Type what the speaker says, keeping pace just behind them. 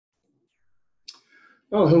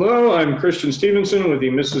Oh, hello. I'm Christian Stevenson with the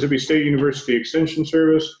Mississippi State University Extension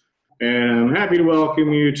Service, and I'm happy to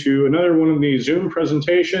welcome you to another one of these Zoom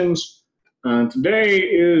presentations. Today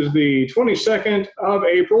is the 22nd of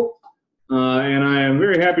April, and I am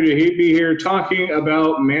very happy to be here talking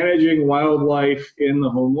about managing wildlife in the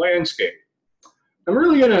home landscape. I'm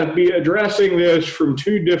really going to be addressing this from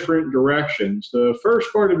two different directions. The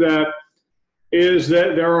first part of that is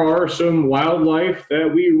that there are some wildlife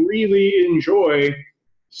that we really enjoy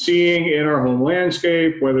seeing in our home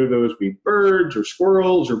landscape, whether those be birds or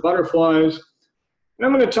squirrels or butterflies. And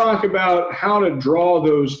I'm going to talk about how to draw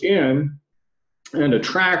those in and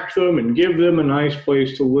attract them and give them a nice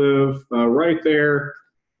place to live right there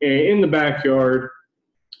in the backyard.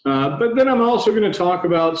 But then I'm also going to talk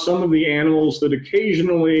about some of the animals that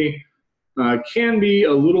occasionally can be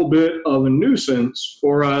a little bit of a nuisance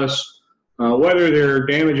for us, whether they're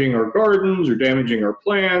damaging our gardens or damaging our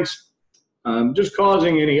plants, just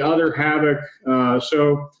causing any other havoc.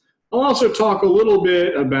 So I'll also talk a little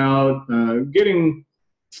bit about getting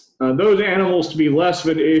those animals to be less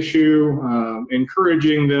of an issue,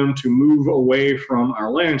 encouraging them to move away from our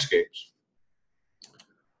landscapes.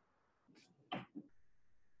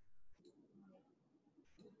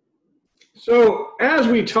 So as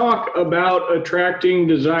we talk about attracting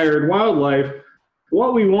desired wildlife,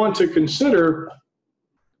 what we want to consider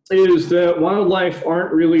is that wildlife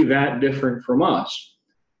aren't really that different from us.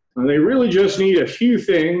 They really just need a few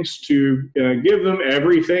things to give them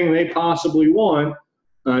everything they possibly want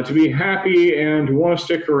to be happy and to want to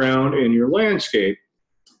stick around in your landscape.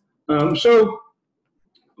 So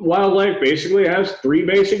wildlife basically has three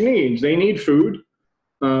basic needs. They need food,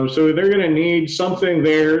 so they're going to need something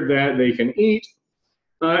there that they can eat.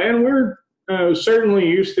 And we're certainly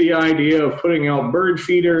used to the idea of putting out bird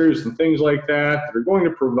feeders and things like that that are going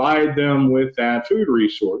to provide them with that food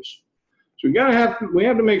resource. So we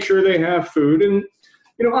have to make sure they have food. And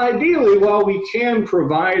ideally, while we can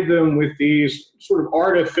provide them with these sort of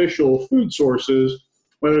artificial food sources,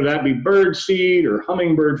 whether that be bird seed or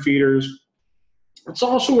hummingbird feeders, it's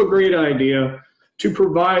also a great idea to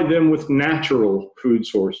provide them with natural food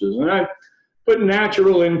sources. And I put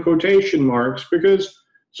natural in quotation marks because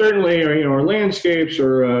certainly, our landscapes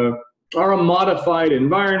are a modified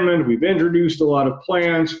environment. We've introduced a lot of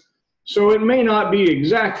plants, so it may not be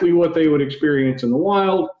exactly what they would experience in the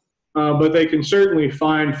wild, but they can certainly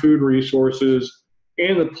find food resources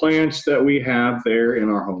in the plants that we have there in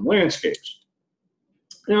our home landscapes.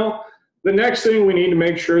 Now, the next thing we need to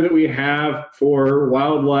make sure that we have for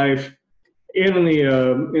wildlife in the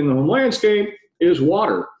home landscape is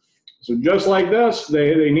water. So just like this,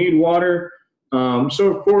 they need water.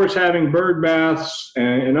 So of course, having bird baths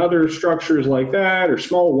and other structures like that, or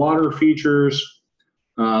small water features,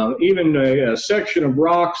 even a section of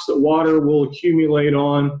rocks that water will accumulate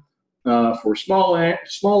on for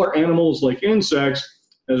smaller animals like insects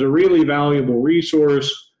is a really valuable resource.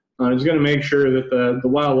 Is going to make sure that the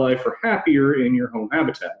wildlife are happier in your home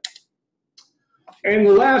habitat. And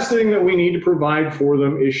the last thing that we need to provide for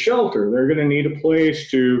them is shelter. They're going to need a place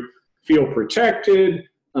to feel protected.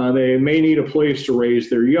 They may need a place to raise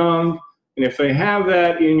their young. And if they have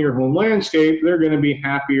that in your home landscape, they're going to be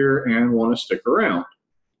happier and want to stick around.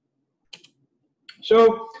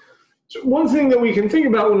 So one thing that we can think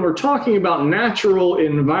about when we're talking about natural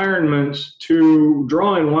environments to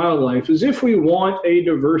draw in wildlife is if we want a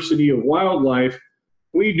diversity of wildlife,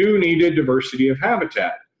 we do need a diversity of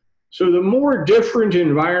habitat. So the more different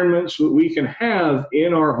environments that we can have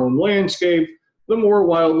in our home landscape, the more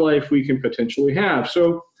wildlife we can potentially have.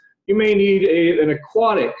 So you may need an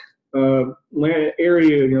aquatic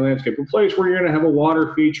area in your landscape, a place where you're going to have a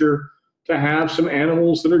water feature to have some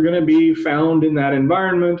animals that are going to be found in that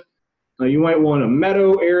environment. You might want a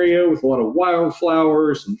meadow area with a lot of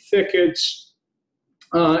wildflowers and thickets,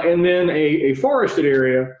 and then a forested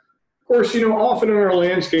area. Of course, often in our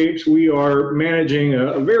landscapes, we are managing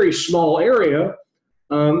a very small area,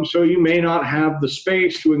 so you may not have the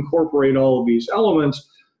space to incorporate all of these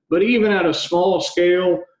elements, but even at a small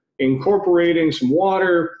scale, incorporating some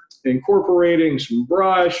water, incorporating some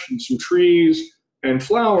brush and some trees and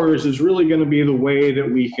flowers is really going to be the way that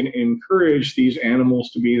we can encourage these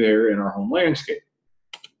animals to be there in our home landscape.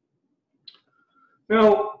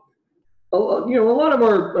 Now, a lot of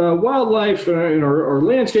our wildlife in our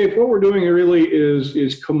landscape, what we're doing really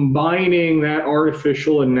is combining that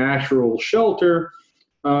artificial and natural shelter.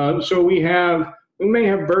 So we may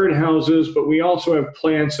have bird houses, but we also have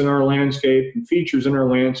plants in our landscape and features in our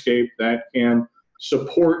landscape that can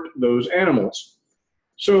support those animals.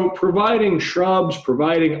 So providing shrubs,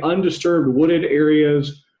 providing undisturbed wooded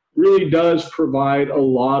areas really does provide a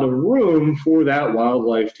lot of room for that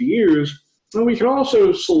wildlife to use. And we can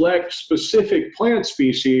also select specific plant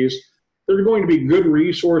species that are going to be good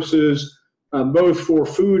resources, both for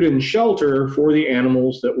food and shelter for the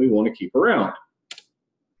animals that we want to keep around.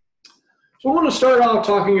 So I want to start off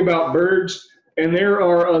talking about birds, and there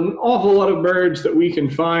are an awful lot of birds that we can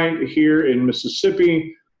find here in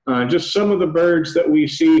Mississippi. Just some of the birds that we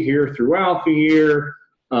see here throughout the year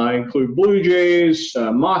include blue jays,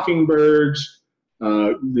 mockingbirds,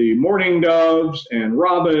 the mourning doves, and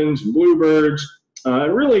robins and bluebirds.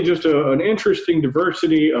 Really just an interesting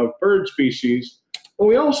diversity of bird species. But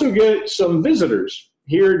we also get some visitors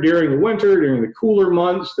here during the winter, during the cooler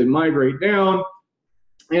months. They migrate down.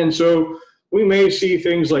 And so we may see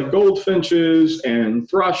things like goldfinches and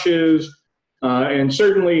thrushes. And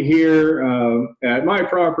certainly here at my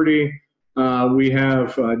property, we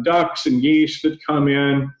have ducks and geese that come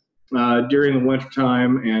in during the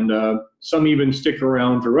wintertime, and some even stick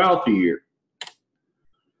around throughout the year.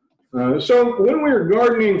 So when we're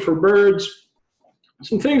gardening for birds,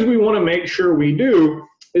 some things we want to make sure we do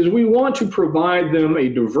is we want to provide them a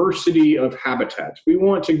diversity of habitats. We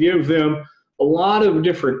want to give them a lot of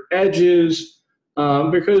different edges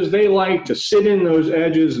because they like to sit in those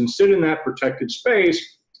edges and sit in that protected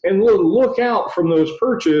space and look out from those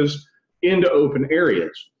perches into open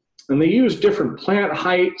areas. And they use different plant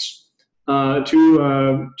heights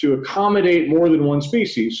to accommodate more than one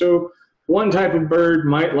species. So one type of bird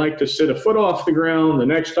might like to sit a foot off the ground, the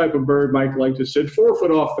next type of bird might like to sit 4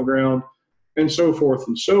 foot off the ground, and so forth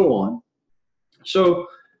and so on. So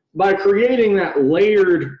by creating that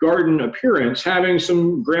layered garden appearance, having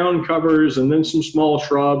some ground covers and then some small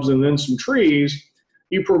shrubs and then some trees,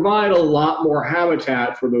 you provide a lot more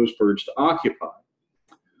habitat for those birds to occupy.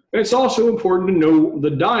 And it's also important to know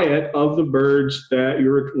the diet of the birds that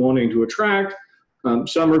you're wanting to attract.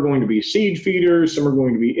 Some are going to be seed feeders, some are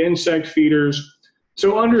going to be insect feeders.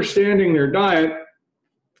 So understanding their diet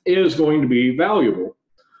is going to be valuable.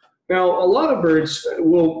 Now, a lot of birds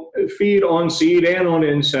will feed on seed and on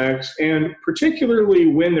insects, and particularly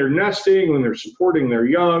when they're nesting, when they're supporting their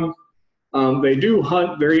young, they do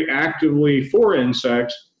hunt very actively for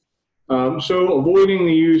insects. So avoiding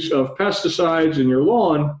the use of pesticides in your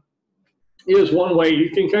lawn is one way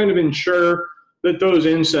you can kind of ensure that those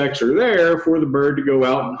insects are there for the bird to go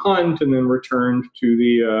out and hunt and then return to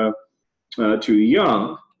the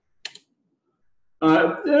young.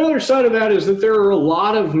 The other side of that is that there are a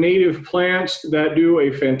lot of native plants that do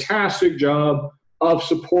a fantastic job of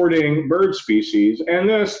supporting bird species. And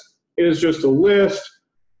this is just a list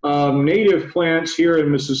of native plants here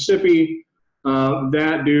in Mississippi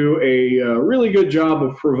that do a really good job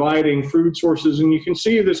of providing food sources. And you can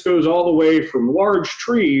see this goes all the way from large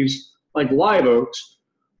trees like live oaks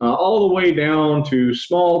all the way down to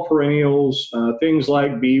small perennials, things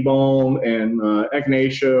like bee balm and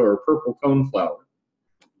echinacea or purple coneflower.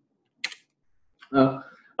 I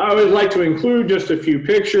always like to include just a few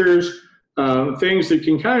pictures, things that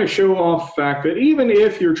can kind of show off the fact that even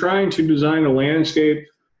if you're trying to design a landscape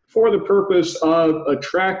for the purpose of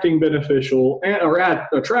attracting beneficial or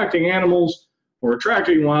attracting animals or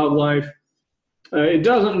attracting wildlife, it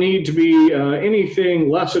doesn't need to be anything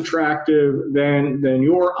less attractive than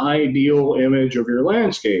your ideal image of your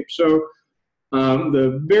landscape. So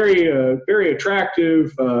the very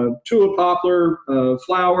attractive tulip poplar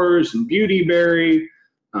flowers and beautyberry,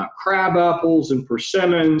 crab apples and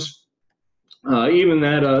persimmons, even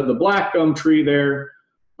that the black gum tree there,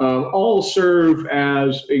 all serve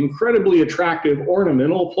as incredibly attractive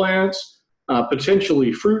ornamental plants.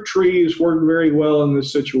 Potentially fruit trees work very well in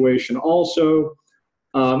this situation also,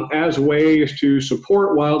 as ways to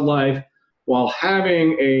support wildlife while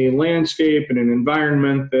having a landscape and an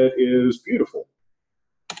environment that is beautiful.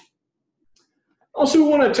 Also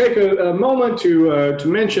want to take a moment to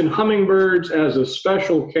mention hummingbirds as a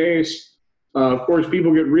special case. Of course,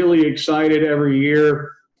 people get really excited every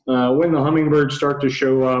year when the hummingbirds start to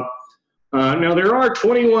show up. Now, there are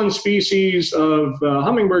 21 species of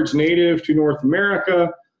hummingbirds native to North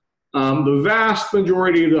America. The vast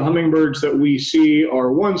majority of the hummingbirds that we see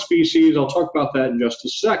are one species. I'll talk about that in just a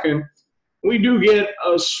second. We do get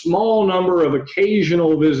a small number of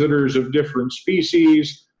occasional visitors of different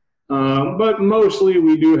species, but mostly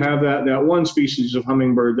we do have that one species of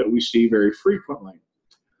hummingbird that we see very frequently.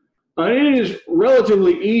 It is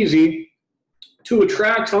relatively easy to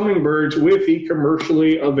attract hummingbirds with the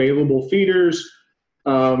commercially available feeders.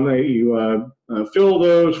 You fill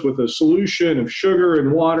those with a solution of sugar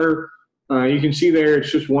and water. You can see there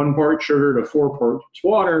it's just 1 part sugar to 4 parts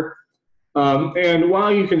water. And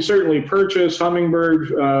while you can certainly purchase hummingbird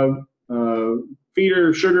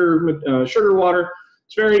feeder sugar water.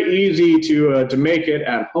 It's very easy to make it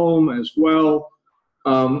at home as well.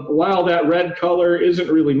 While that red color isn't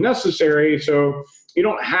really necessary, so you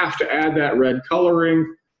don't have to add that red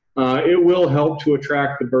coloring, it will help to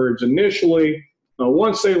attract the birds initially.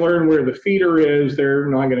 Once they learn where the feeder is, they're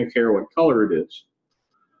not going to care what color it is.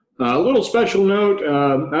 A little special note,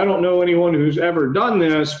 I don't know anyone who's ever done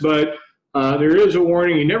this, but there is a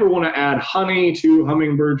warning. You never want to add honey to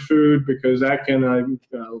hummingbird food because that can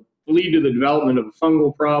lead to the development of a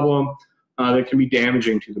fungal problem that can be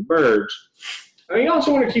damaging to the birds. And you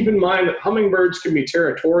also want to keep in mind that hummingbirds can be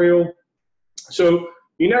territorial. So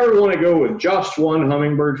you never want to go with just one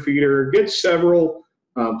hummingbird feeder. Get several,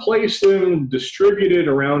 place them distributed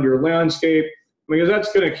around your landscape, because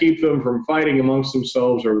that's going to keep them from fighting amongst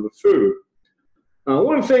themselves over the food.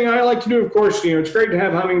 One thing I like to do, of course, it's great to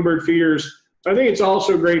have hummingbird feeders. I think it's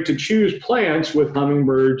also great to choose plants with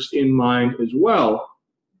hummingbirds in mind as well.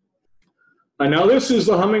 Now, this is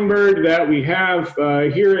the hummingbird that we have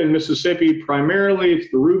here in Mississippi primarily.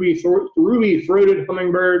 It's the ruby-throated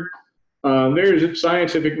hummingbird. There's its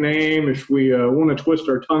scientific name if we want to twist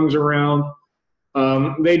our tongues around.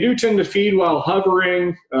 They do tend to feed while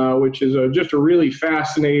hovering, which is just a really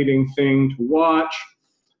fascinating thing to watch.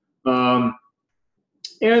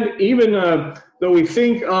 And even though we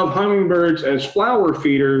think of hummingbirds as flower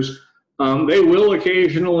feeders, they will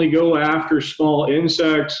occasionally go after small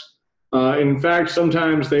insects. In fact,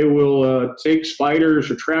 sometimes they will take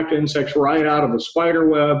spiders or trapped insects right out of a spider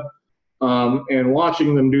web, and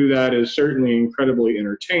watching them do that is certainly incredibly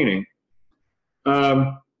entertaining.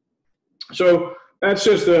 So that's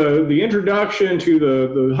just the introduction to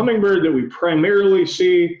the hummingbird that we primarily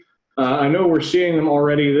see. I know we're seeing them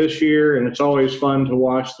already this year, and it's always fun to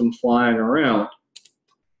watch them flying around.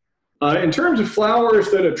 In terms of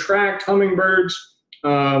flowers that attract hummingbirds,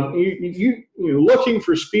 you're looking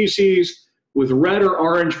for species with red or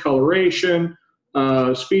orange coloration,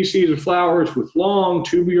 species of flowers with long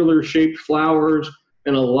tubular shaped flowers,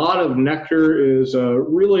 and a lot of nectar is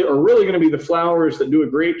really going to be the flowers that do a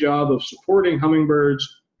great job of supporting hummingbirds.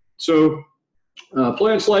 So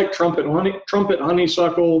plants like trumpet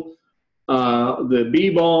honeysuckle, the bee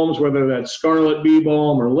balms, whether that's scarlet bee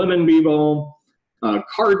balm or lemon bee balm,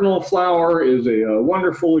 cardinal flower is a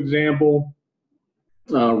wonderful example.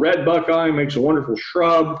 Red buckeye makes a wonderful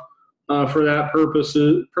shrub for that purpose,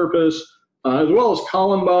 as well as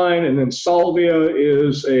columbine, and then salvia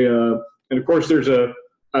is and of course there's a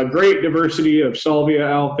great diversity of salvia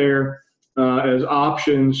out there as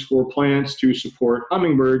options for plants to support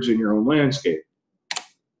hummingbirds in your own landscape.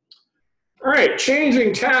 All right,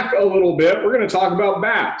 changing tack a little bit, we're going to talk about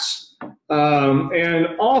bats. And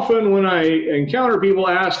often when I encounter people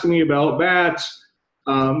asking me about bats,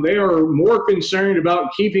 they are more concerned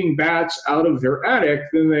about keeping bats out of their attic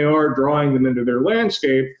than they are drawing them into their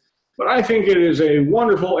landscape. But I think it is a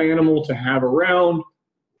wonderful animal to have around.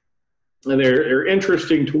 They're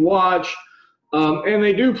interesting to watch. And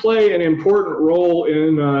they do play an important role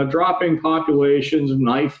in dropping populations of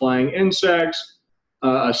night-flying insects.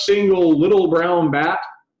 A single little brown bat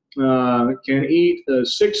can eat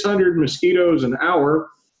 600 mosquitoes an hour.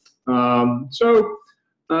 While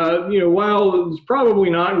it's probably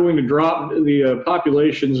not going to drop the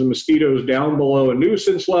populations of mosquitoes down below a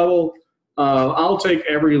nuisance level, I'll take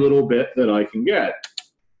every little bit that I can get.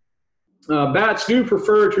 Bats do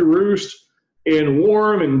prefer to roost in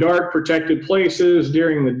warm and dark protected places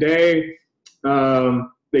during the day.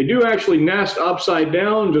 They do actually nest upside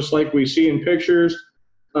down, just like we see in pictures.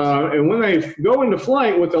 And when they go into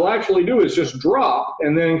flight, what they'll actually do is just drop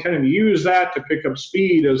and then kind of use that to pick up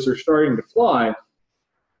speed as they're starting to fly.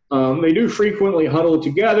 They do frequently huddle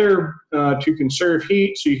together to conserve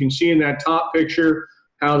heat. So you can see in that top picture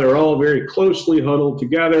how they're all very closely huddled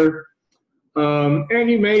together. And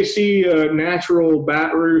you may see natural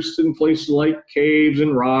bat roosts in places like caves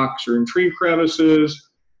and rocks or in tree crevices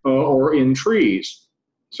or in trees.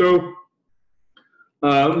 So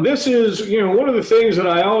this is, one of the things that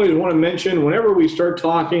I always want to mention whenever we start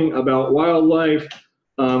talking about wildlife.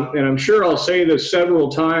 And I'm sure I'll say this several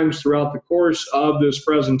times throughout the course of this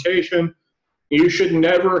presentation. You should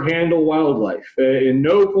never handle wildlife. In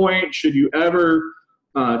no point should you ever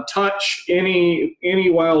touch any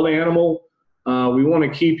wild animal. We want to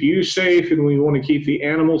keep you safe, and we want to keep the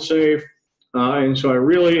animal safe. And so I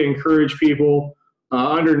really encourage people,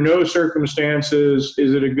 under no circumstances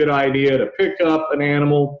is it a good idea to pick up an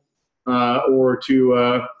animal or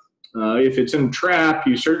to, if it's in a trap,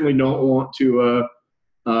 you certainly don't want to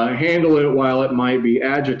handle it while it might be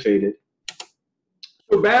agitated.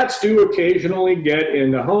 So bats do occasionally get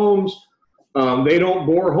into homes. They don't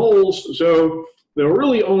bore holes, so They'll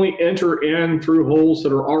really only enter in through holes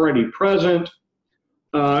that are already present,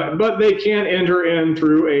 but they can enter in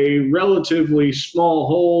through a relatively small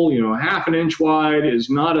hole. You know, half an inch wide is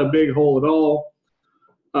not a big hole at all.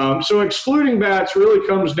 So excluding bats really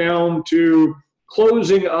comes down to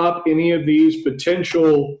closing up any of these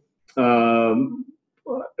potential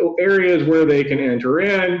areas where they can enter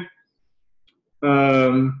in.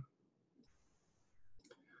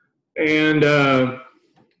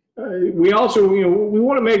 We also, you know, we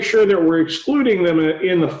want to make sure that we're excluding them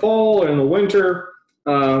in the fall and the winter,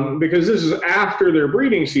 because this is after their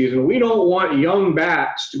breeding season. We don't want young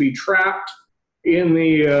bats to be trapped in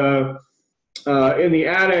the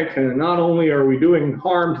attic, and not only are we doing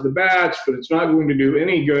harm to the bats, but it's not going to do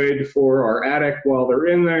any good for our attic while they're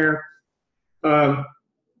in there.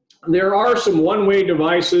 There are some one-way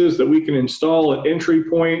devices that we can install at entry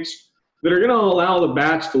points that are going to allow the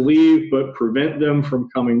bats to leave but prevent them from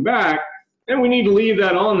coming back. And we need to leave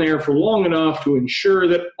that on there for long enough to ensure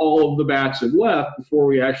that all of the bats have left before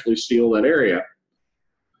we actually seal that area.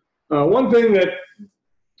 One thing that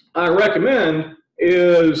I recommend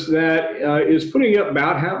is putting up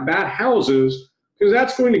bat houses, because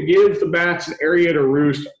that's going to give the bats an area to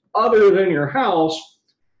roost other than your house.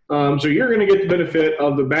 So you're going to get the benefit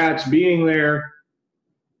of the bats being there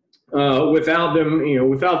without them, you know,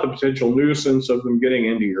 without the potential nuisance of them getting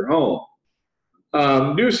into your home.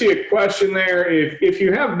 Do see a question there. If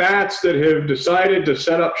you have bats that have decided to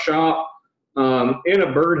set up shop in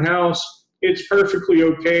a birdhouse, it's perfectly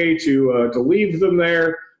okay to leave them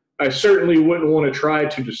there. I certainly wouldn't want to try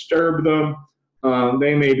to disturb them.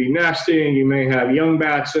 They may be nesting. You may have young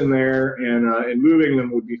bats in there, and moving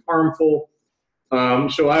them would be harmful.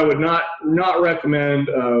 So I would not recommend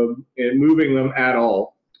moving them at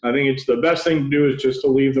all. I think it's the best thing to do is just to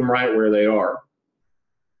leave them right where they are.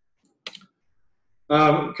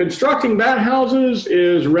 Constructing bat houses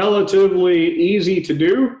is relatively easy to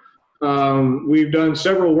do. We've done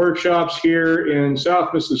several workshops here in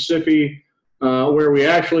South Mississippi where we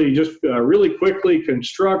actually just really quickly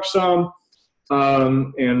construct some,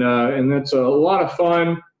 and that's a lot of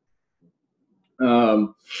fun.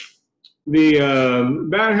 The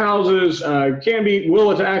bat houses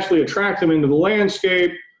will actually attract them into the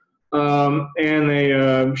landscape, and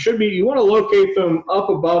they should be, you want to locate them up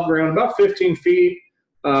above ground, about 15 feet.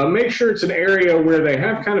 Make sure it's an area where they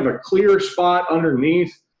have kind of a clear spot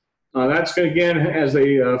underneath. That's going to, again, as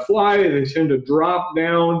they fly, they tend to drop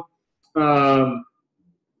down, as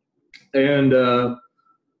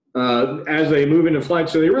they move into flight.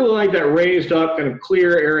 So they really like that raised up kind of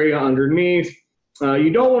clear area underneath.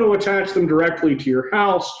 You don't want to attach them directly to your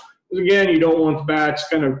house, because again, you don't want the bats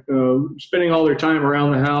kind of spending all their time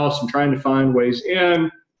around the house and trying to find ways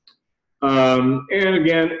in. And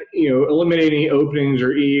again, you know, eliminate any openings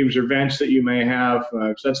or eaves or vents that you may have,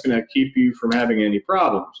 because that's going to keep you from having any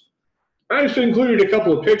problems. I just included a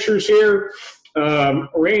couple of pictures here,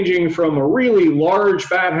 ranging from a really large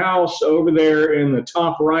bat house over there in the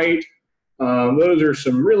top right. Those are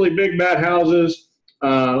some really big bat houses.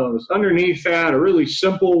 Underneath that, a really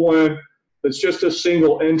simple one that's just a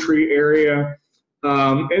single entry area.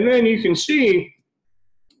 And then you can see,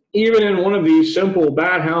 even in one of these simple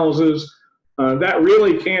bat houses, that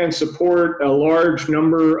really can support a large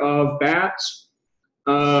number of bats.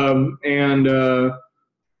 So,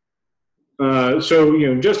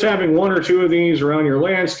 you know, just having one or two of these around your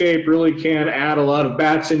landscape really can add a lot of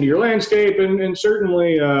bats into your landscape, and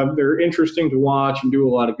certainly they're interesting to watch and do a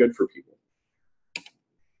lot of good for people.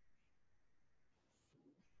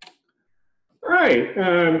 All right,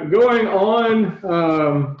 going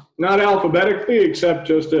on, not alphabetically, except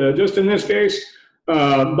just in this case,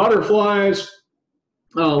 butterflies.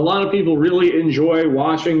 A lot of people really enjoy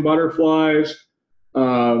watching butterflies.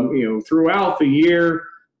 You know, throughout the year,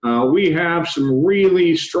 we have some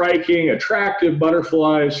really striking, attractive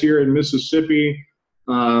butterflies here in Mississippi.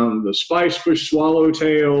 The spicebush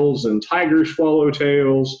swallowtails and tiger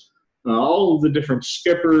swallowtails. All of the different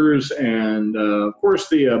skippers, and of course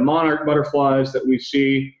the monarch butterflies that we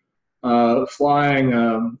see flying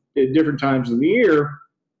at different times of the year.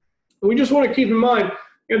 We just want to keep in mind,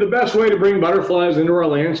 you know, the best way to bring butterflies into our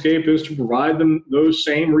landscape is to provide them those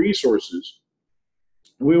same resources.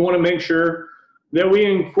 We want to make sure that we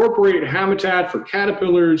incorporate habitat for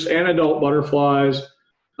caterpillars and adult butterflies.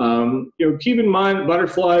 You know, keep in mind that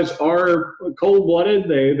butterflies are cold-blooded.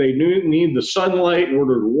 They need the sunlight in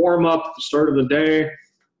order to warm up at the start of the day.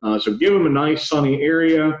 So give them a nice sunny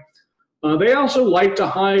area. They also like to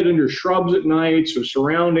hide under shrubs at night, so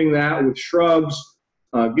surrounding that with shrubs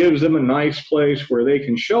gives them a nice place where they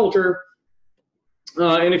can shelter.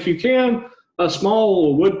 And if you can, A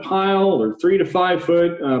small wood pile or 3 to 5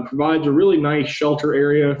 foot provides a really nice shelter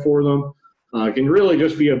area for them. It can really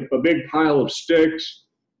just be a big pile of sticks.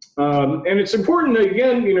 And it's important that,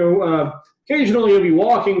 again, occasionally you'll be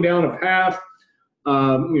walking down a path,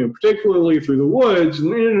 particularly through the woods,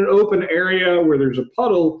 and in an open area where there's a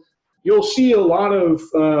puddle, you'll see a lot of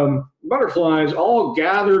butterflies all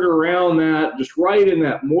gathered around that, just right in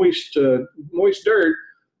that moist dirt,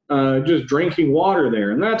 just drinking water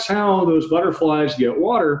there. And that's how those butterflies get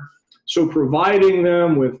water. So providing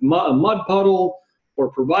them with a mud puddle, or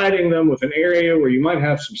providing them with an area where you might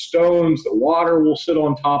have some stones that water will sit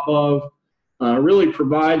on top of, really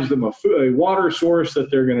provides them a water source that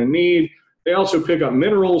they're going to need. They also pick up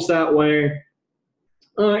minerals that way.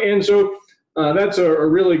 And so that's a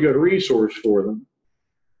really good resource for them.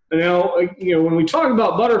 And now, when we talk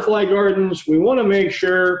about butterfly gardens, we want to make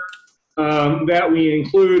sure that we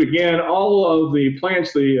include, again, all of the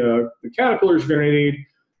plants the caterpillars are going to need.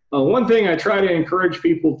 One thing I try to encourage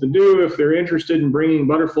people to do if they're interested in bringing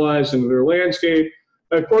butterflies into their landscape,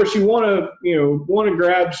 of course, you want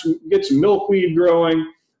to get some milkweed growing.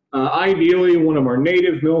 Ideally, one of our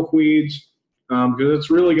native milkweeds, because it's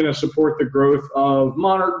really going to support the growth of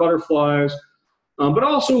monarch butterflies. But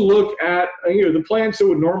also look at the plants that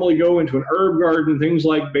would normally go into an herb garden, things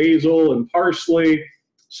like basil and parsley,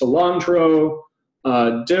 cilantro,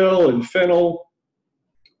 dill and fennel.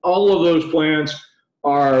 All of those plants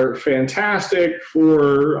are fantastic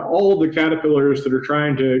for all of the caterpillars that are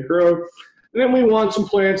trying to grow. And then we want some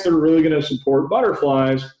plants that are really going to support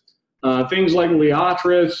butterflies, things like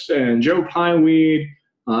liatris and Joe Pyeweed,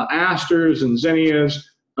 asters and zinnias.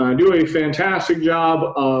 Do a fantastic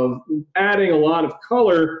job of adding a lot of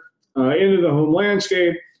color into the home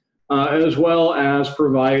landscape, as well as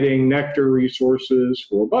providing nectar resources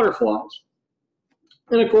for butterflies.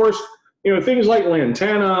 And of course, things like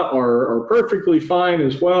lantana are perfectly fine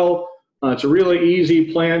as well. It's a really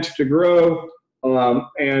easy plant to grow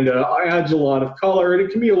and adds a lot of color. And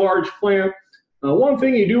it can be a large plant. One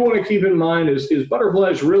thing you do want to keep in mind is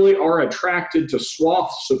butterflies really are attracted to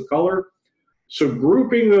swaths of color. So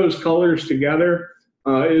grouping those colors together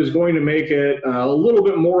is going to make it a little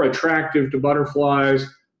bit more attractive to butterflies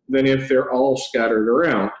than if they're all scattered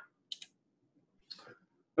around.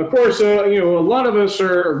 Of course, a lot of us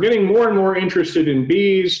are getting more and more interested in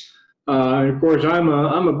bees. Of course, I'm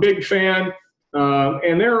a big fan,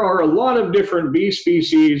 and there are a lot of different bee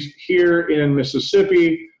species here in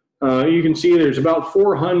Mississippi. You can see there's about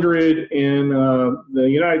 400 in the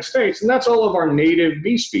United States, and that's all of our native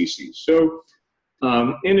bee species. So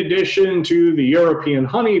in addition to the European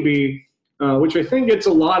honeybee, which I think gets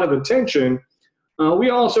a lot of attention, we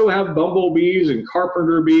also have bumblebees and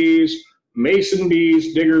carpenter bees, mason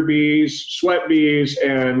bees, digger bees, sweat bees,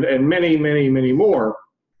 and many, many, many more.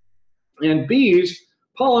 And bees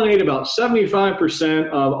pollinate about 75%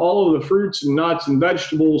 of all of the fruits and nuts and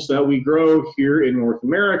vegetables that we grow here in North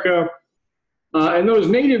America. And those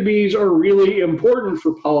native bees are really important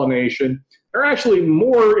for pollination. They're actually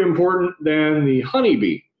more important than the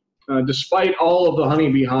honeybee, despite all of the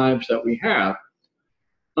honeybee hives that we have.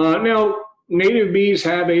 Now, native bees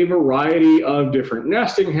have a variety of different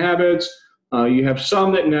nesting habits. You have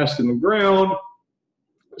some that nest in the ground,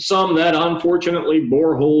 some that unfortunately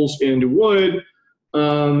bore holes into wood,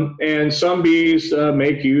 and some bees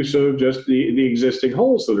make use of just the existing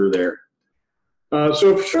holes that are there.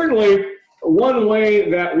 So certainly one way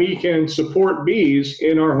that we can support bees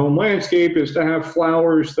in our home landscape is to have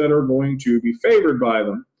flowers that are going to be favored by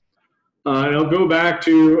them. And I'll go back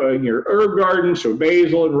to your herb garden, so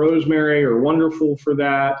basil and rosemary are wonderful for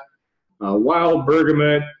that. Wild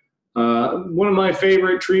bergamot. One of my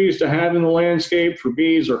favorite trees to have in the landscape for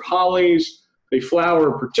bees are hollies. They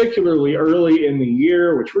flower particularly early in the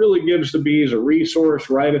year, which really gives the bees a resource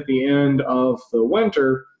right at the end of the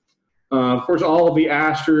winter. Of course, all of the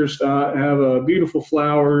asters have beautiful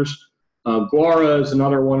flowers. Guara is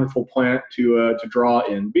another wonderful plant to draw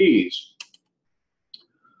in bees.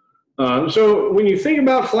 So when you think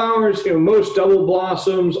about flowers, most double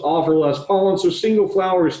blossoms offer less pollen, so single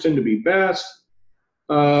flowers tend to be best.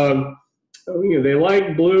 They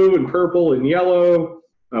like blue and purple and yellow.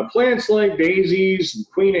 Plants like daisies and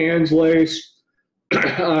Queen Anne's lace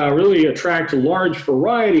really attract a large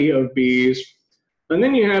variety of bees. And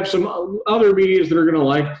then you have some other bees that are going to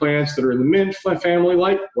like plants that are in the mint family,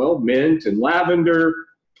 like, well, mint and lavender.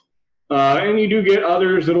 And you do get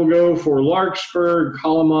others that'll go for larkspur,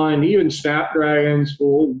 columbine, even snapdragons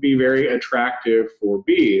will be very attractive for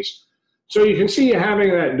bees. So you can see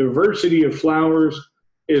having that diversity of flowers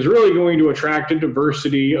is really going to attract a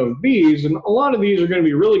diversity of bees. And a lot of these are going to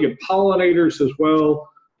be really good pollinators as well.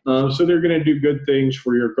 So they're going to do good things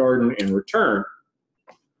for your garden in return.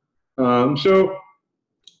 So,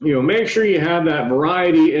 make sure you have that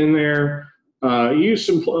variety in there. Use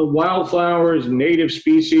some wildflowers, native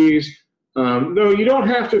species. Though you don't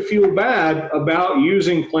have to feel bad about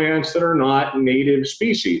using plants that are not native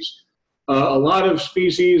species. A lot of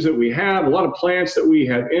species that we have, a lot of plants that we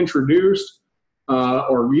have introduced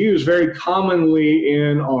or used very commonly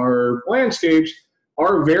in our landscapes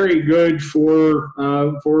are very good for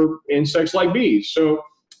insects like bees. So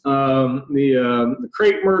the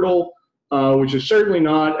crepe myrtle, which is certainly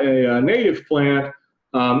not a native plant,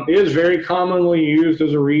 is very commonly used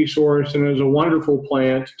as a resource and is a wonderful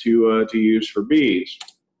plant to use for bees.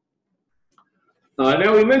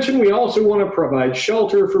 Now, we mentioned we also want to provide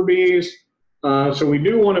shelter for bees. So we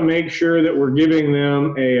do want to make sure that we're giving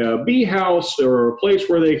them a bee house or a place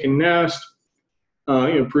where they can nest.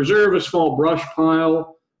 Preserve a small brush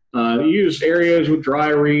pile. Use areas with dry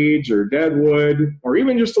reeds or dead wood, or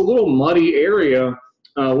even just a little muddy area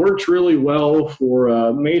works really well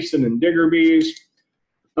for mason and digger bees.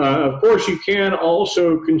 Of course, you can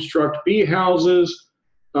also construct bee houses.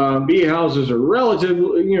 Bee houses are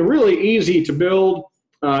relatively, really easy to build.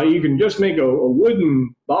 You can just make a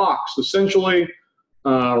wooden box, essentially,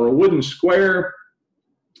 or a wooden square,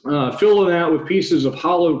 fill that with pieces of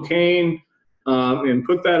hollow cane, and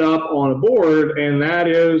put that up on a board, and that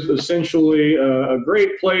is essentially a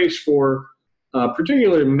great place for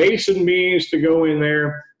particularly mason bees to go in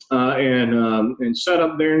there and set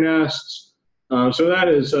up their nests. So that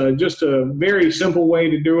is just a very simple way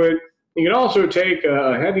to do it. You can also take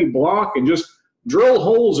a heavy block and just drill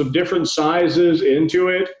holes of different sizes into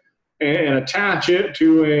it and attach it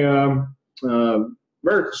to a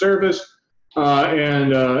vertical surface,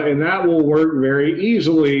 and that will work very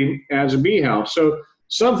easily as a bee house. So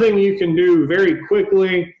something you can do very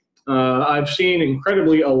quickly. I've seen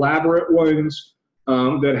incredibly elaborate ones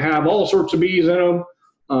that have all sorts of bees in them.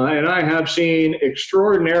 And I have seen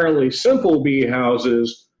extraordinarily simple bee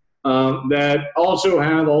houses that also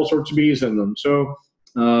have all sorts of bees in them. So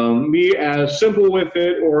be as simple with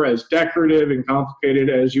it or as decorative and complicated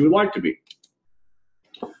as you would like to be.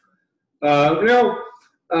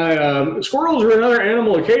 Squirrels are another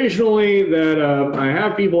animal occasionally that I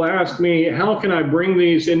have people ask me, how can I bring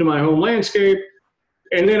these into my home landscape?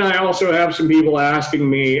 And then I also have some people asking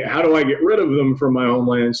me, how do I get rid of them from my home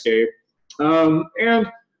landscape? And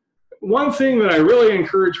one thing that I really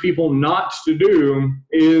encourage people not to do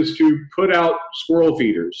is to put out squirrel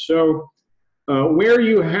feeders. So where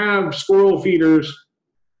you have squirrel feeders,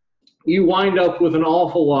 you wind up with an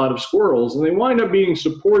awful lot of squirrels, and they wind up being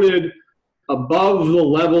supported above the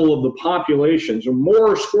level of the population. So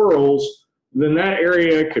more squirrels than that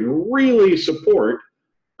area can really support.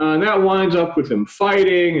 And that winds up with them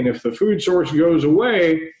fighting, and if the food source goes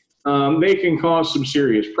away, they can cause some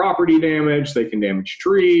serious property damage. They can damage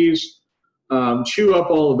trees, chew up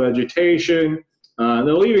all the vegetation.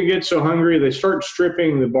 They'll even get so hungry they start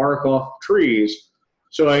stripping the bark off trees.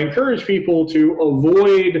 So I encourage people to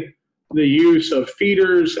avoid the use of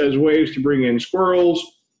feeders as ways to bring in squirrels.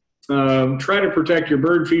 Try to protect your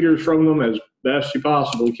bird feeders from them as best you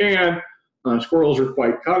possibly can. Squirrels are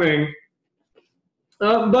quite cunning.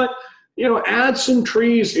 But add some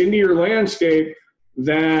trees into your landscape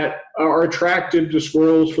that are attractive to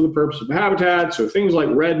squirrels for the purpose of habitat. So things like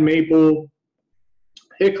red maple,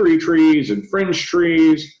 hickory trees, and fringe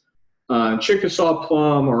trees, Chickasaw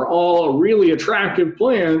plum are all really attractive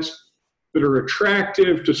plants that are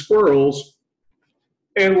attractive to squirrels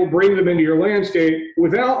and will bring them into your landscape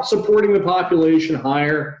without supporting the population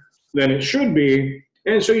higher than it should be.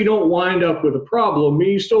 And so you don't wind up with a problem, but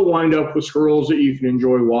you still wind up with squirrels that you can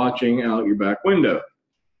enjoy watching out your back window.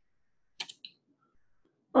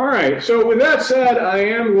 All right, so with that said, I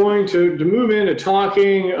am going to move into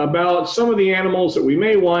talking about some of the animals that we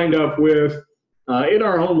may wind up with in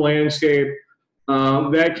our home landscape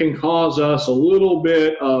that can cause us a little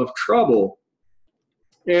bit of trouble.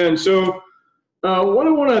 And so what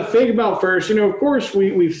I want to think about first, of course,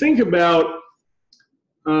 we think about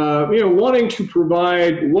wanting to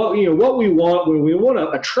provide what we want when we want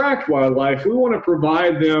to attract wildlife. We want to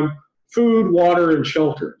provide them food, water, and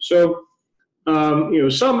shelter. So,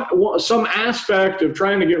 some aspect of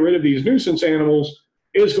trying to get rid of these nuisance animals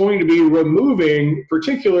is going to be removing,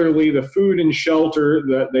 particularly the food and shelter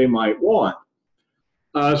that they might want.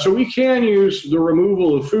 So we can use the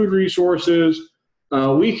removal of food resources.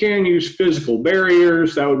 We can use physical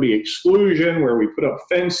barriers. That would be exclusion, where we put up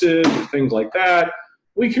fences and things like that.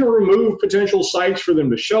 We can remove potential sites for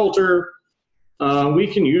them to shelter. We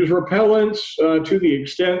can use repellents to the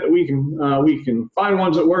extent that we can find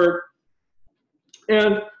ones that work.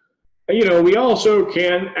 And we also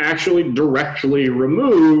can actually directly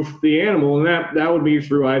remove the animal, and that would be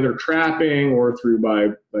through either trapping or through by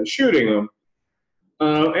shooting them.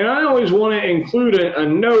 And I always want to include a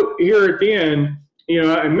note here at the end.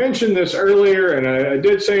 I mentioned this earlier, and I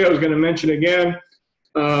did say I was going to mention again.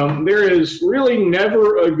 There is really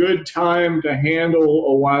never a good time to handle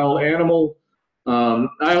a wild animal.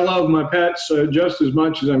 I love my pets just as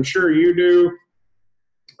much as I'm sure you do,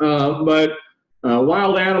 but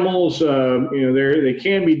wild animals, they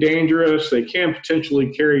can be dangerous. They can potentially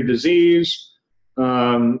carry disease.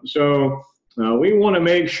 So we want to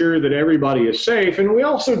make sure that everybody is safe, and we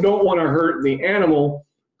also don't want to hurt the animal.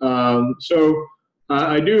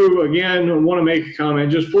 I do, again, want to make a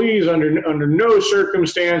comment. Just please, under no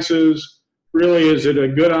circumstances, really is it a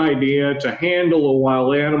good idea to handle a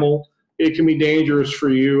wild animal. It can be dangerous for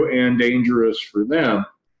you and dangerous for them.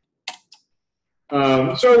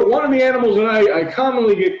 So one of the animals that I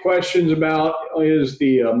commonly get questions about is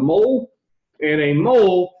the mole. And a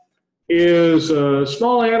mole is a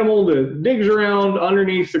small animal that digs around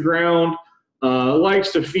underneath the ground,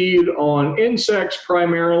 likes to feed on insects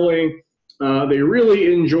primarily. They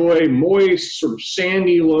really enjoy moist, sort of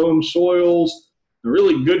sandy loam soils. They're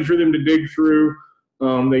really good for them to dig through.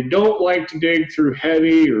 They don't like to dig through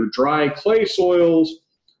heavy or dry clay soils.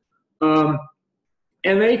 And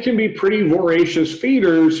they can be pretty voracious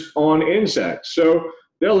feeders on insects. So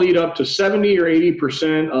they'll eat up to 70 or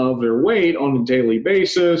 80% of their weight on a daily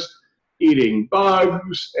basis, eating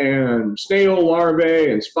bugs and snail larvae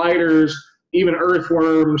and spiders, even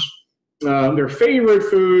earthworms. Their favorite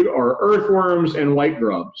food are earthworms and white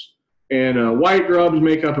grubs. And white grubs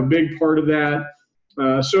make up a big part of that.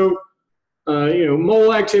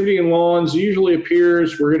 Mole activity in lawns usually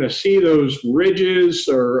appears, we're going to see those ridges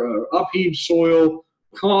or upheaved soil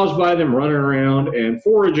caused by them running around and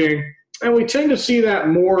foraging. And we tend to see that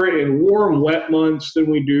more in warm, wet months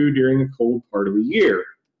than we do during the cold part of the year.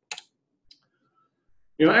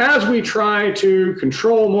 As we try to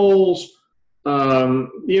control moles,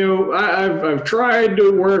 I've tried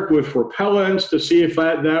to work with repellents to see if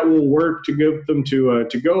that will work to get them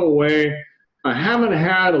to go away. I haven't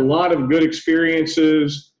had a lot of good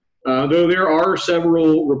experiences, though there are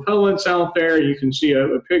several repellents out there. You can see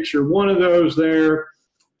a picture of one of those there.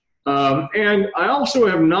 And I also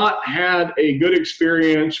have not had a good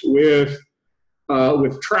experience with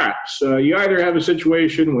traps. You either have a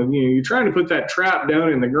situation when you're trying to put that trap down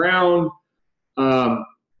in the ground.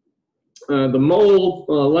 The mole,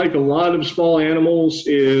 like a lot of small animals,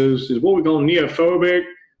 is what we call neophobic.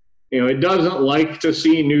 It doesn't like to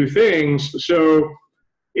see new things, so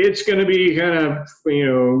it's going to be kind of,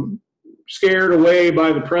 scared away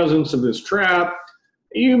by the presence of this trap.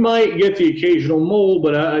 You might get the occasional mole,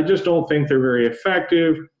 but I just don't think they're very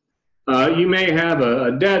effective. You may have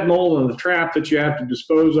a dead mole in the trap that you have to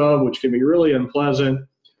dispose of, which can be really unpleasant.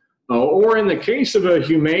 Or in the case of a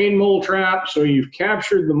humane mole trap, so you've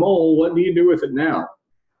captured the mole, what do you do with it now?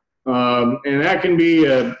 And that can be,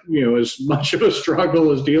 as much of a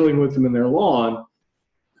struggle as dealing with them in their lawn.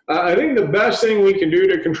 I think the best thing we can do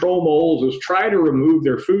to control moles is try to remove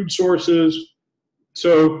their food sources.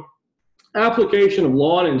 So application of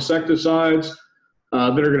lawn insecticides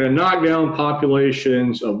that are going to knock down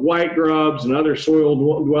populations of white grubs and other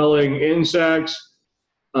soil-dwelling insects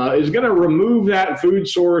is going to remove that food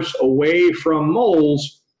source away from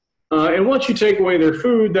moles. And once you take away their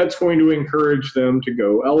food, that's going to encourage them to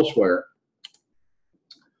go elsewhere.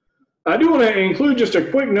 I do want to include just a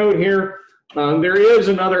quick note here. There is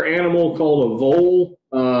another animal called a vole,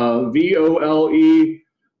 V-O-L-E.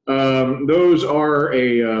 Those are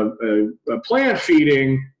a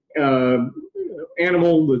plant-feeding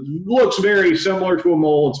animal that looks very similar to a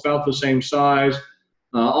mole. It's about the same size.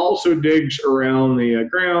 Also digs around the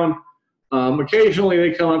ground. Occasionally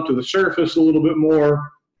they come up to the surface a little bit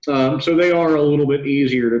more. So they are a little bit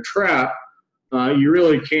easier to trap. You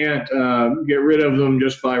really can't get rid of them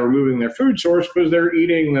just by removing their food source because they're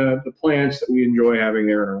eating the plants that we enjoy having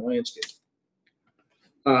there in our landscape.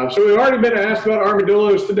 So we've already been asked about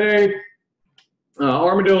armadillos today.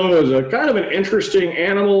 Armadillo is a kind of an interesting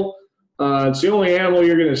animal. It's the only animal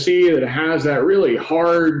you're going to see that has that really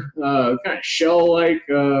hard, kind of shell-like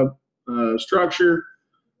structure.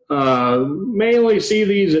 Mainly see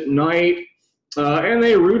these at night. And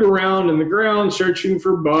they root around in the ground searching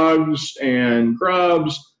for bugs and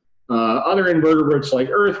grubs, other invertebrates like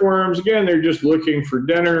earthworms. Again, they're just looking for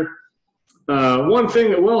dinner. One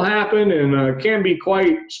thing that will happen and can be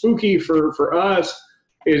quite spooky for us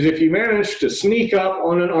is if you manage to sneak up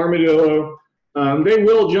on an armadillo, they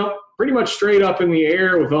will jump pretty much straight up in the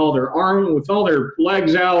air with all their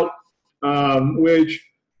legs out, which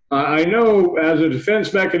I know as a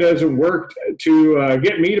defense mechanism worked to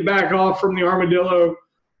get me to back off from the armadillo.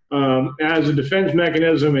 As a defense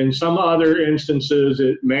mechanism, in some other instances,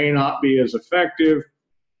 it may not be as effective.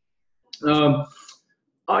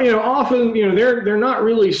 Often, they're not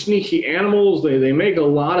really sneaky animals. They make a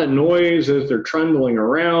lot of noise as they're trundling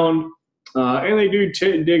around, and they do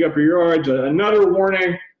dig up your yards. Another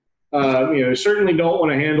warning, certainly don't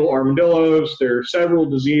want to handle armadillos. There are several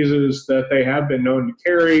diseases that they have been known to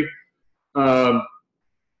carry.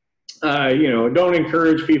 Don't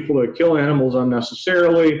encourage people to kill animals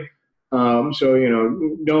unnecessarily.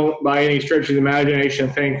 Don't by any stretch of the imagination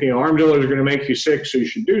think, armadillos are going to make you sick, so you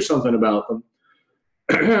should do something about them.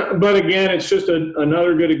 But again, it's just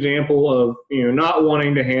another good example of, not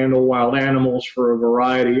wanting to handle wild animals for a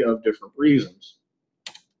variety of different reasons.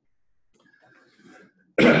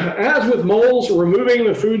 As with moles, removing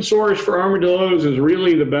the food source for armadillos is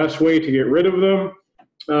really the best way to get rid of them.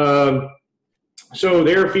 So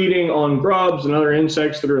they're feeding on grubs and other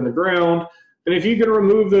insects that are in the ground. And if you can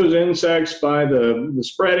remove those insects by the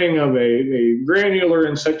spreading of a granular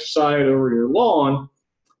insecticide over your lawn,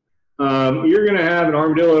 you're going to have an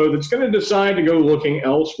armadillo that's going to decide to go looking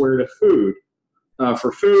elsewhere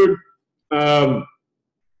for food.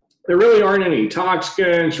 There really aren't any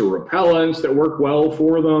toxicants or repellents that work well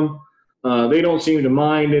for them. They don't seem to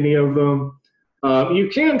mind any of them. You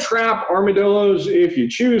can trap armadillos if you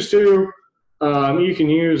choose to. You can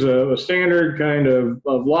use a standard kind of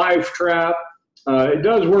live trap. It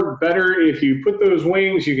does work better if you put those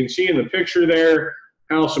wings. You can see in the picture there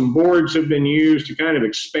how some boards have been used to kind of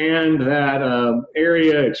expand that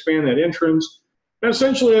area, expand that entrance. And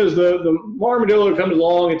essentially, as the armadillo comes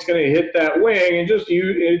along, it's going to hit that wing and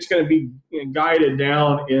it's going to be guided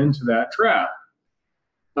down into that trap.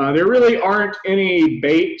 There really aren't any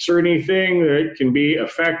baits or anything that can be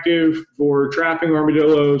effective for trapping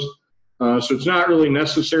armadillos, so it's not really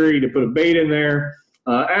necessary to put a bait in there.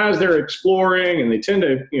 As they're exploring, and they tend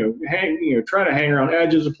to try to hang around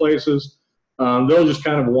edges of places, they'll just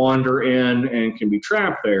kind of wander in and can be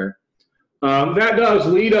trapped there. That does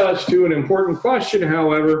lead us to an important question,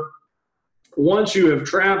 however. Once you have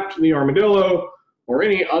trapped the armadillo or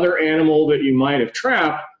any other animal that you might have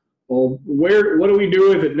trapped, well, what do we do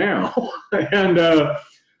with it now? And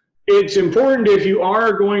it's important, if you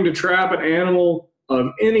are going to trap an animal of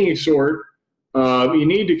any sort, you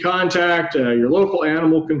need to contact your local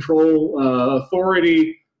animal control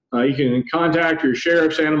authority. You can contact your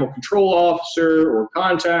sheriff's animal control officer or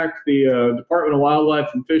contact the Department of Wildlife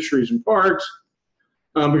and Fisheries and Parks,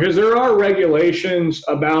 because there are regulations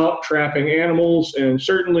about trapping animals, and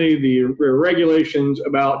certainly the regulations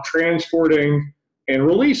about transporting and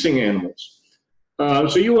releasing animals.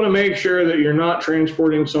 So you want to make sure that you're not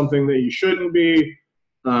transporting something that you shouldn't be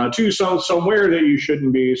to somewhere that you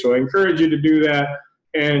shouldn't be. So I encourage you to do that.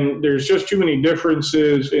 And there's just too many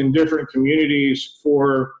differences in different communities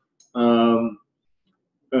for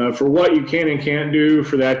what you can and can't do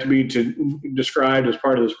for that to be described as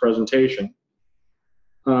part of this presentation.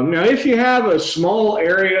 Now, if you have a small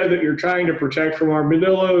area that you're trying to protect from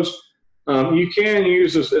armadillos, you can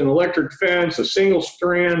use an electric fence. A single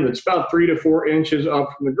strand that's about 3 to 4 inches up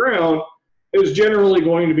from the ground is generally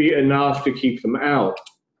going to be enough to keep them out.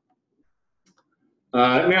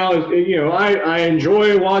 Now, I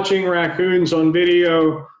enjoy watching raccoons on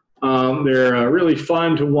video. They're really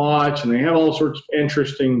fun to watch, and they have all sorts of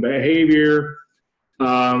interesting behavior.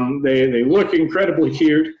 They look incredibly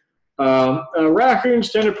cute.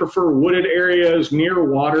 Raccoons tend to prefer wooded areas near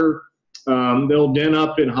water. They'll den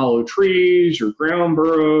up in hollow trees or ground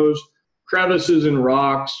burrows, crevices in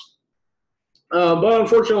rocks. But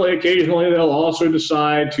unfortunately, occasionally they'll also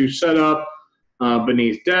decide to set up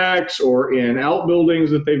beneath decks or in outbuildings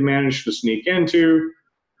that they've managed to sneak into.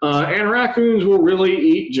 And raccoons will really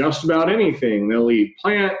eat just about anything. They'll eat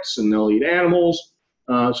plants and they'll eat animals.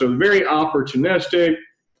 So very opportunistic.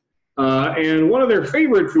 And one of their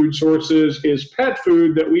favorite food sources is pet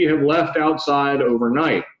food that we have left outside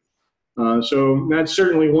overnight. So that's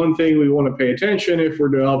certainly one thing we want to pay attention if we're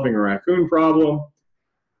developing a raccoon problem.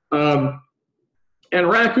 And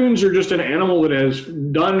raccoons are just an animal that has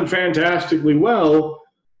done fantastically well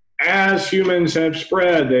as humans have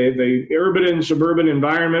spread. The urban and suburban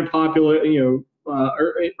environment urban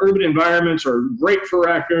environments are great for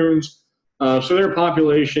raccoons, so their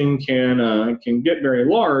population can get very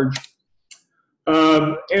large.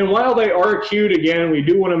 And while they are cute, again, we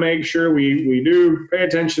do want to make sure we do pay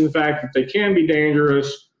attention to the fact that they can be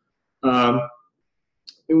dangerous.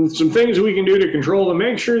 Some things we can do to control them: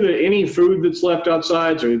 make sure that any food that's left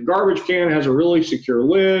outside, so a garbage can has a really secure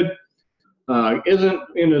lid. isn't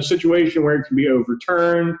in a situation where it can be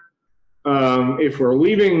overturned. If we're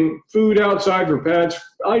leaving food outside for pets,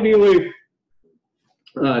 ideally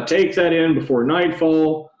take that in before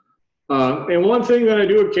nightfall. And one thing that I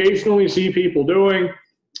do occasionally see people doing,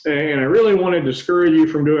 and I really want to discourage you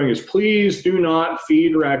from doing, is please do not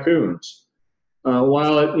feed raccoons.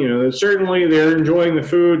 While certainly they're enjoying the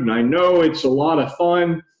food, and I know it's a lot of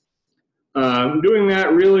fun, doing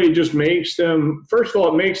that really just makes them, first of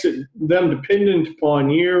all, it makes them dependent upon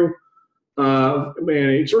you, and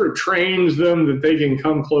it sort of trains them that they can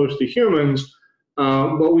come close to humans,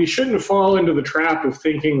 but we shouldn't fall into the trap of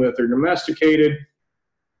thinking that they're domesticated.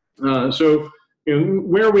 So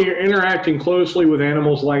where we are interacting closely with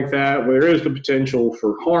animals like that, where there is the potential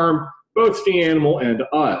for harm, both to the animal and to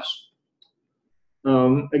us.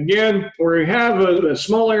 Again, where we have a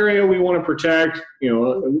small area we want to protect,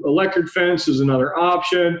 electric fence is another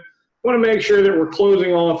option. We want to make sure that we're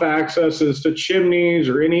closing off accesses to chimneys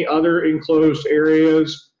or any other enclosed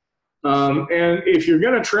areas. And if you're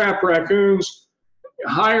going to trap raccoons,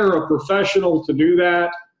 hire a professional to do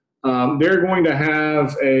that. They're going to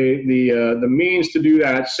have the means to do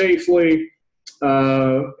that safely,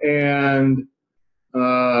 and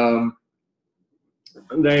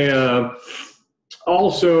they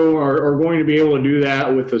also are going to be able to do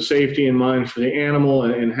that with the safety in mind for the animal,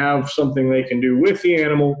 and have something they can do with the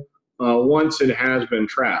animal once it has been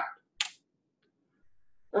trapped.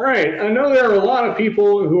 All right, I know there are a lot of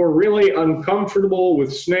people who are really uncomfortable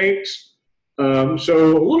with snakes.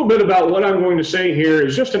 So a little bit about what I'm going to say here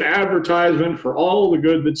is just an advertisement for all the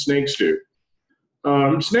good that snakes do.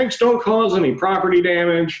 Snakes don't cause any property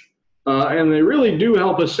damage, and they really do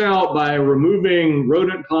help us out by removing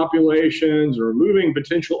rodent populations or removing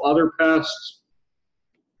potential other pests.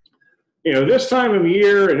 This time of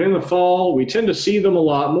year and in the fall, we tend to see them a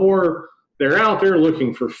lot more. They're out there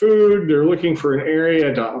looking for food. They're looking for an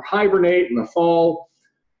area to hibernate in the fall.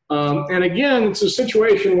 And again, it's a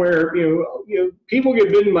situation where people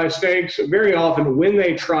get bitten by snakes very often when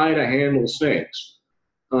they try to handle snakes.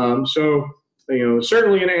 So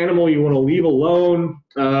certainly an animal you want to leave alone.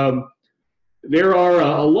 There are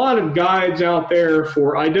a lot of guides out there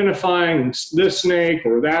for identifying this snake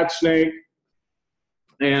or that snake,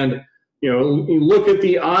 and you look at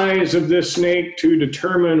the eyes of this snake to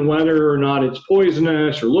determine whether or not it's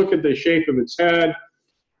poisonous, or look at the shape of its head.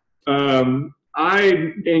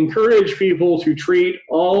 I encourage people to treat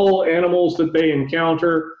all animals that they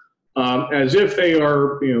encounter as if they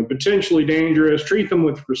are, potentially dangerous. Treat them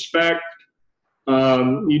with respect.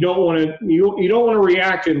 You don't want to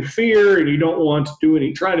react in fear, and you don't want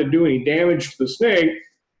to try to do any damage to the snake,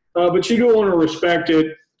 but you do want to respect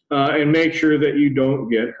it and make sure that you don't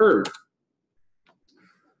get hurt.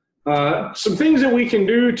 Some things that we can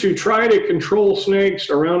do to try to control snakes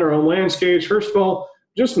around our own landscapes. First of all,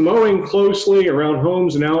 just mowing closely around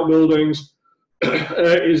homes and outbuildings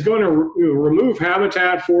is going to remove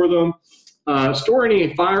habitat for them. Store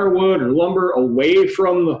any firewood or lumber away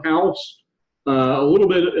from the house, a little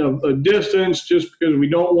bit of a distance, just because we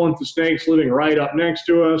don't want the snakes living right up next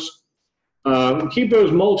to us. Keep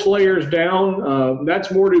those mulch layers down.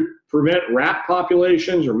 That's more to prevent rat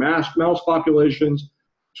populations or mouse populations.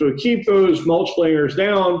 So keep those mulch layers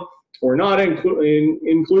down. We're not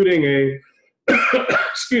including a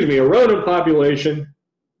a rodent population,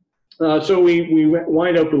 so we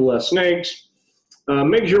wind up with less snakes.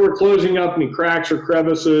 Make sure we're closing up any cracks or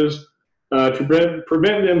crevices to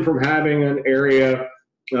prevent them from having an area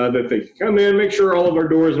that they can come in. Make sure all of our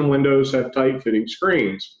doors and windows have tight-fitting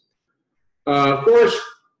screens. Of course,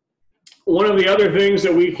 one of the other things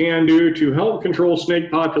that we can do to help control snake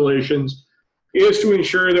populations is to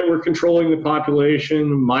ensure that we're controlling the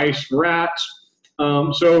population of mice and rats.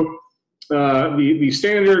 The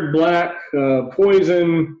standard black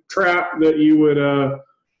poison trap that you would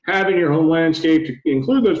have in your home landscape to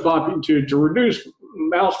include those to reduce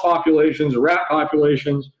mouse populations or rat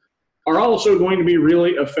populations are also going to be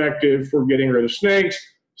really effective for getting rid of snakes,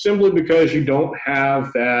 simply because you don't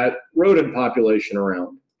have that rodent population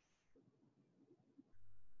around.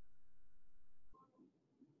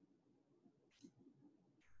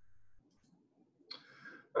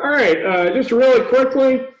 All right, just really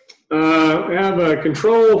quickly, have a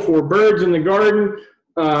control for birds in the garden.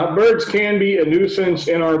 Birds can be a nuisance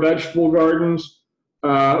in our vegetable gardens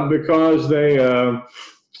because they'll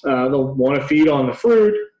want to feed on the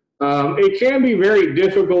fruit. It can be very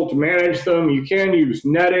difficult to manage them. You can use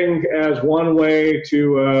netting as one way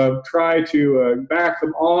to try to back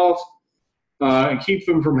them off and keep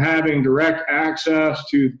them from having direct access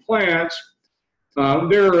to the plants.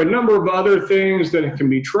 There are a number of other things that can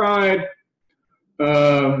be tried.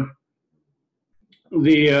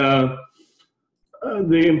 the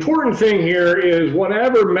important thing here is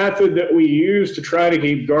whatever method that we use to try to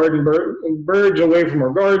keep garden birds away from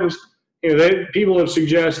our gardens, people have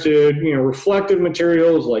suggested, reflective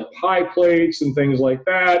materials like pie plates and things like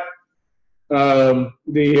that. And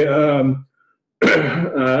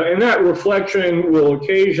that reflection will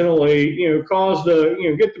occasionally, cause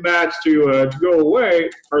get the bats to go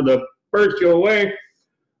away, or the birds to go away.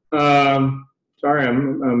 Sorry,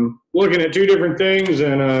 I'm looking at two different things,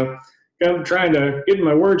 and I'm trying to get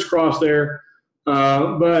my words crossed there.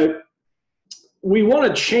 But we want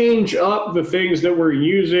to change up the things that we're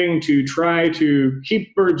using to try to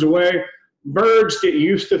keep birds away. Birds get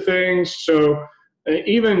used to things, so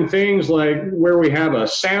even things like where we have a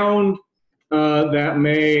sound that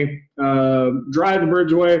may drive the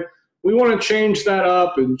birds away, we want to change that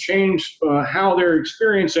up and change how they're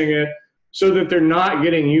experiencing it so that they're not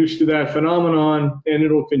getting used to that phenomenon, and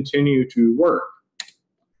it'll continue to work.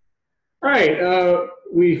 All right, oh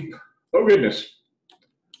goodness.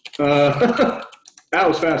 That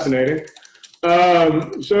was fascinating.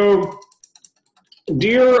 So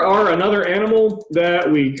deer are another animal that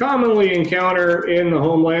we commonly encounter in the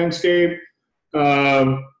home landscape.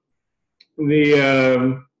 They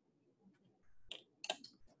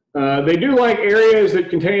do like areas that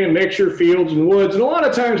contain a mixture of fields and woods, and a lot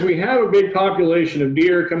of times we have a big population of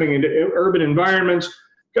deer coming into urban environments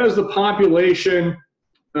because the population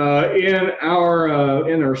in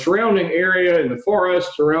our surrounding area, in the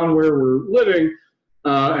forests around where we're living,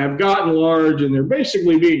 have gotten large, and they're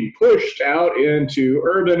basically being pushed out into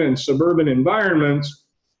urban and suburban environments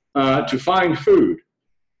to find food.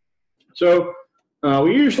 So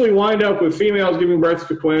we usually wind up with females giving birth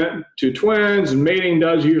to twins, and mating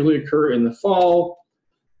does usually occur in the fall.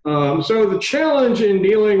 So the challenge in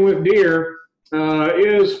dealing with deer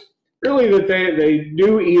is really that they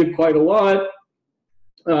do eat quite a lot.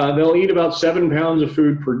 They'll eat about 7 pounds of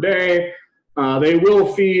food per day. They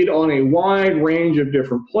will feed on a wide range of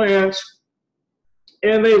different plants,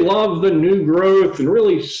 and they love the new growth and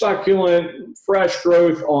really succulent, fresh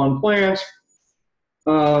growth on plants.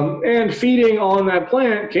 And feeding on that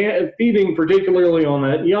plant, feeding particularly on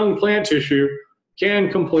that young plant tissue,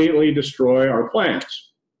 can completely destroy our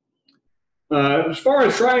plants. As far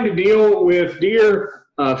as trying to deal with deer,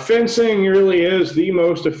 fencing really is the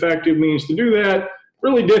most effective means to do that.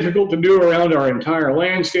 Really difficult to do around our entire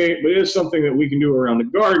landscape, but it is something that we can do around the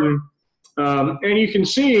garden. And you can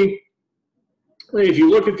see, if you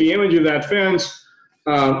look at the image of that fence,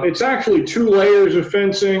 it's actually 2 layers of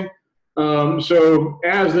fencing. So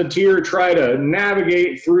as the deer try to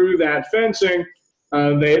navigate through that fencing,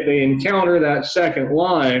 they encounter that second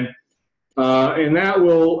line, and that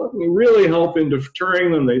will really help in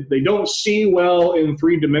deterring them. They don't see well in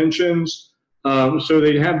 3 dimensions. So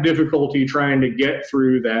they have difficulty trying to get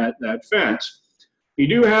through that fence. You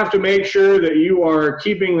do have to make sure that you are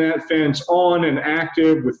keeping that fence on and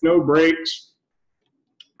active with no breaks.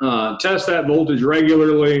 Test that voltage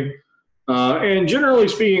regularly. And generally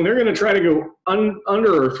speaking, they're going to try to go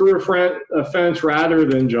under or through a fence rather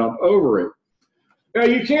than jump over it. Now,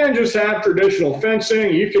 you can just have traditional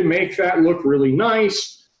fencing. You can make that look really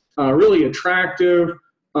nice, really attractive.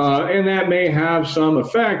 And that may have some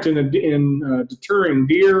effect in deterring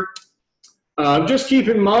deer. Just keep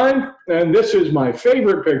in mind, and this is my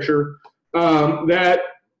favorite picture, that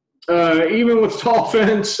even with tall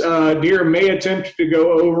fence, deer may attempt to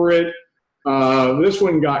go over it. This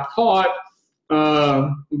one got caught,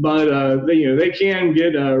 but they can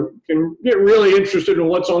get really interested in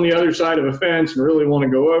what's on the other side of a fence and really want to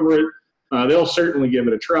go over it. They'll certainly give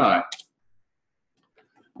it a try.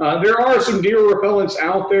 There are some deer repellents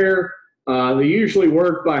out there. They usually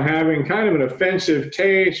work by having kind of an offensive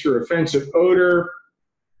taste or offensive odor.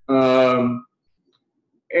 And,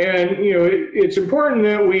 it's important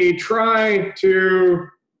that we try to,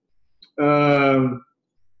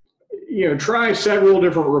 try several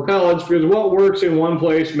different repellents, because what works in one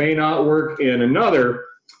place may not work in another.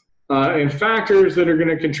 And factors that are going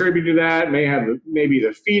to contribute to that may have maybe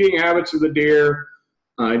the feeding habits of the deer,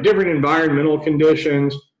 different environmental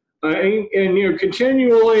conditions. And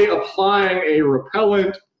continually applying a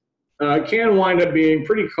repellent can wind up being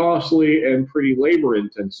pretty costly and pretty labor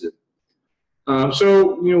intensive.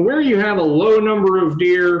 So where you have a low number of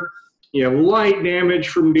deer, you have light damage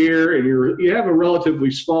from deer, and you have a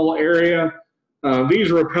relatively small area, these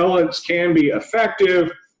repellents can be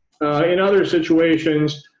effective. In other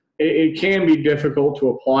situations, it can be difficult to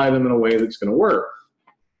apply them in a way that's going to work.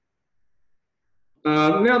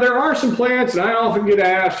 Now, there are some plants, and I often get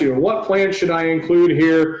asked, what plants should I include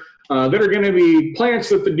here that are going to be plants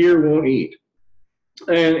that the deer won't eat?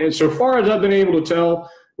 And so far as I've been able to tell,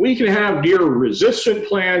 we can have deer-resistant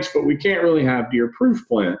plants, but we can't really have deer-proof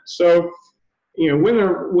plants. So,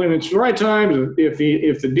 when it's the right time, if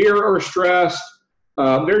the deer are stressed,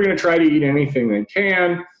 they're going to try to eat anything they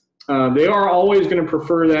can. They are always going to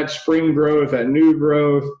prefer that spring growth, that new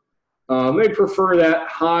growth. They prefer that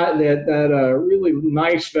really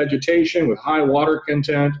nice vegetation with high water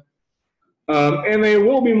content. And they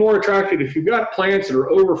will be more attracted if you've got plants that are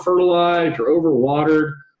over-fertilized or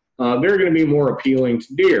over-watered. They're going to be more appealing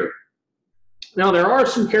to deer. Now, there are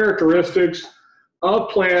some characteristics of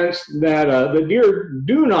plants that the deer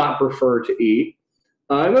do not prefer to eat.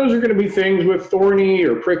 And those are going to be things with thorny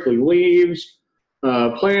or prickly leaves,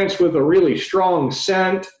 plants with a really strong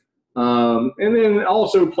scent, and then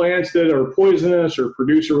also plants that are poisonous or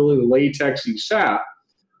produce a really latexy sap.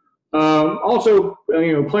 Also,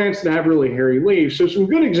 plants that have really hairy leaves. So some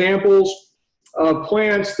good examples of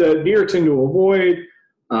plants that deer tend to avoid.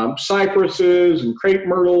 Cypresses and crepe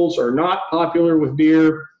myrtles are not popular with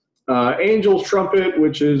deer. Angel's trumpet,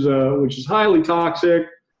 which is highly toxic.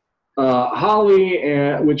 Holly,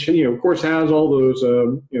 which of course has all those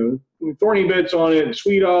thorny bits on it, and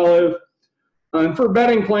sweet olive. And for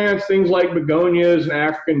bedding plants, things like begonias and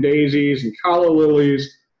African daisies and calla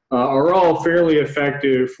lilies are all fairly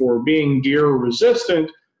effective for being deer resistant,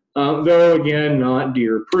 though again not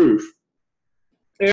deer proof.